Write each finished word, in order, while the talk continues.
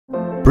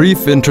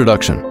Brief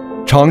introduction.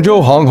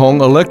 Changzhou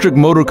Hanghong Electric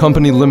Motor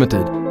Company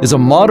Limited is a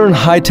modern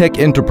high-tech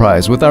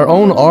enterprise with our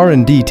own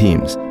R&D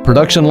teams,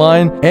 production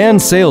line,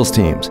 and sales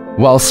teams,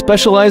 while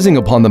specializing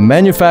upon the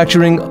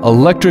manufacturing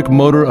electric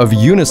motor of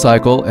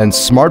unicycle and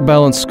smart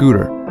balance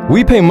scooter.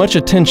 We pay much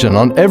attention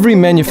on every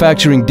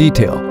manufacturing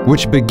detail,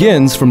 which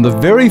begins from the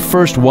very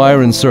first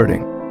wire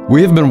inserting.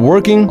 We have been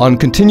working on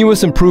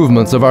continuous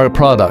improvements of our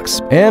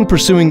products and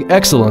pursuing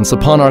excellence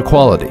upon our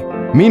quality.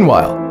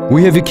 Meanwhile,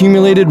 we have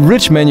accumulated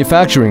rich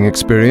manufacturing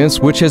experience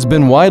which has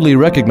been widely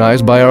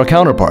recognized by our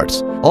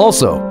counterparts.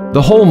 Also,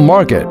 the whole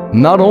market,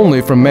 not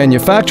only from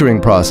manufacturing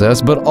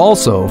process but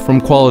also from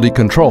quality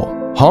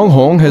control.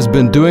 Hanghong has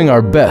been doing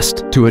our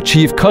best to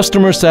achieve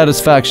customer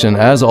satisfaction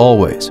as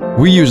always.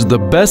 We use the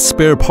best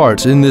spare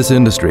parts in this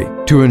industry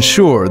to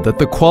ensure that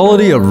the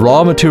quality of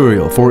raw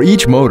material for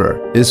each motor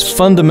is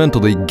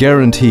fundamentally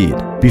guaranteed.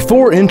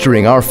 Before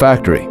entering our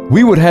factory,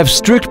 we would have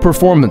strict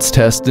performance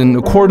tests in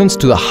accordance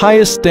to the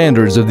highest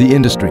standards of the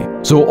industry,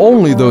 so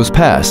only those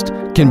passed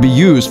can be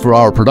used for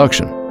our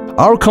production.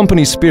 Our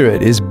company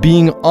spirit is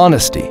being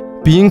honesty,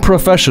 being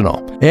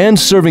professional, and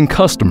serving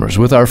customers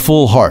with our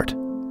full heart.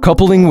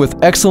 Coupling with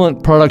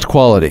excellent product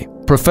quality,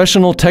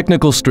 professional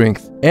technical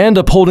strength, and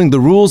upholding the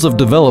rules of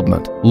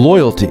development,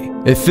 loyalty,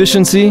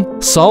 efficiency,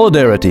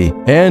 solidarity,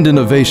 and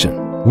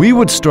innovation, we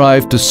would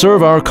strive to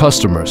serve our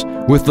customers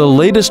with the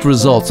latest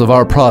results of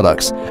our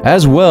products,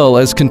 as well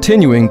as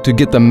continuing to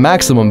get the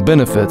maximum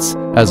benefits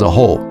as a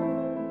whole.